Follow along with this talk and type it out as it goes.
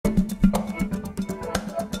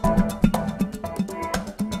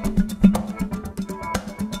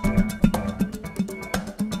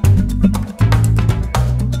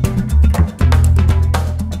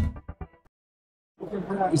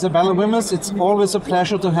Isabella Wemyss, it's always a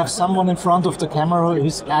pleasure to have someone in front of the camera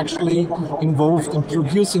who's actually involved in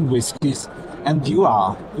producing whiskies. And you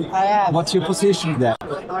are. I am. What's your position there?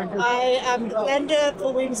 I am the blender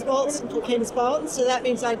for Wemyss Malts and for Kingsbarns, so that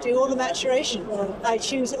means I do all the maturation. I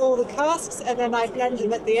choose all the casks and then I blend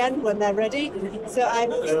them at the end when they're ready. So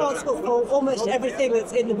I'm responsible for almost everything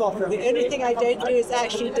that's in the bottle. The only thing I don't do is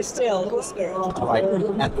actually distill the spirit. Right.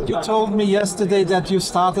 And you told me yesterday that you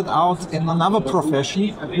started out in another profession,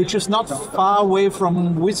 which is not far away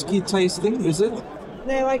from whiskey tasting, is it?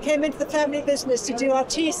 No, I came into the family business to do our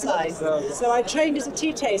tea side. So I trained as a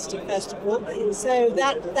tea taster, first of all. So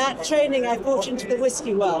that training I brought into the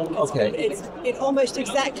whiskey world. It's almost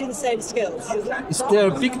exactly the same skills. Is there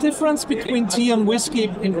a big difference between tea and whiskey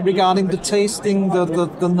regarding the tasting,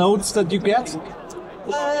 the notes that you get?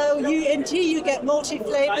 In tea you get malty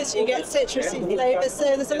flavours, you get citrusy flavours, so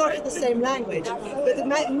there's a lot of the same language. But the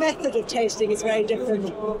method of tasting is very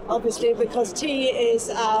different, obviously, because tea is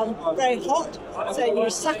very hot, so you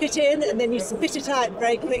suck it in and then you spit it out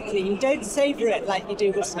very quickly. You don't savour it like you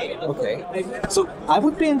do whiskey. Okay. So I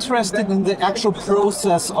would be interested in the actual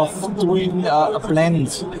process of doing a blend.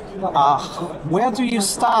 Where do you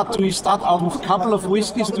start? Do you start out with a couple of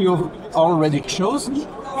whiskies do you already chosen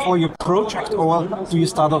for your project, or do you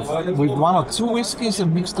start off with one or two whiskies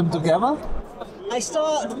and mix them together? I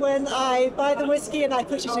start when I buy the whiskey and I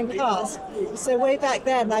put it in cask. So way back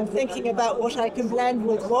then I'm thinking about what I can blend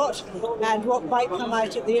with what and what might come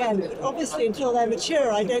out at the end. But obviously until they're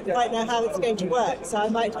mature I don't quite know how it's going to work, so I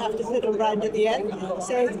might have to fiddle around at the end.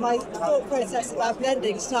 So my thought process about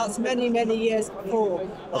blending starts many, many years before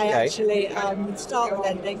I actually start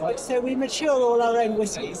blending. So we mature all our own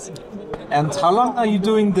whiskies. And how long are you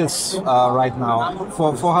doing this right now?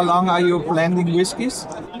 For how long are you blending whiskies?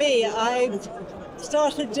 Me, I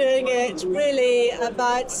started doing it really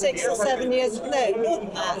about 6 or 7 years,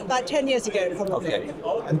 no, about 10 years ago probably. Okay.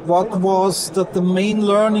 And what was the main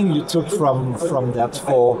learning you took from that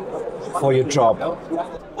for your job?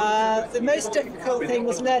 The most difficult thing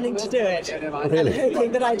was learning to do it. Really? And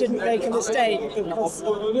hoping that I didn't make a mistake, because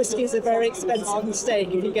whiskey is a very expensive mistake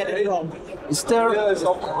if you get it wrong. Is there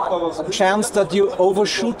a chance that you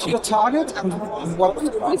overshoot your target? And what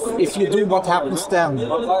if you do, what happens then?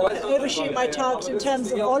 Overshoot my target in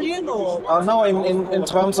terms of volume, or? No, in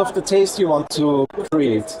terms of the taste you want to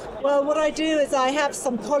create. Well, what I do is I have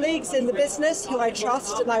some colleagues in the business who I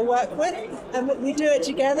trust and I work with, and we do it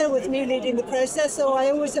together with me leading the process, so I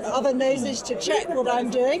always have other noses to check what I'm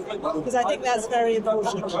doing, because I think that's very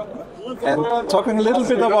important. And talking a little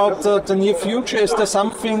bit about the near future, is there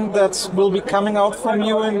something that will be coming out from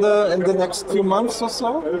you in the next few months or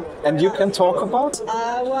so, and you can talk about?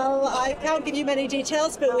 Well, I can't give you many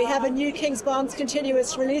details, but we have a new Kingsbarns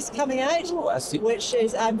continuous release coming out, which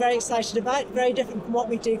is I'm very excited about, very different from what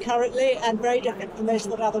we do currently, and very different from most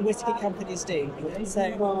of what other whiskey companies do.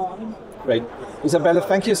 So, great. Isabella,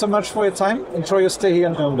 thank you so much for your time. Enjoy your stay here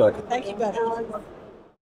in Nuremberg. Thank you, Bernard.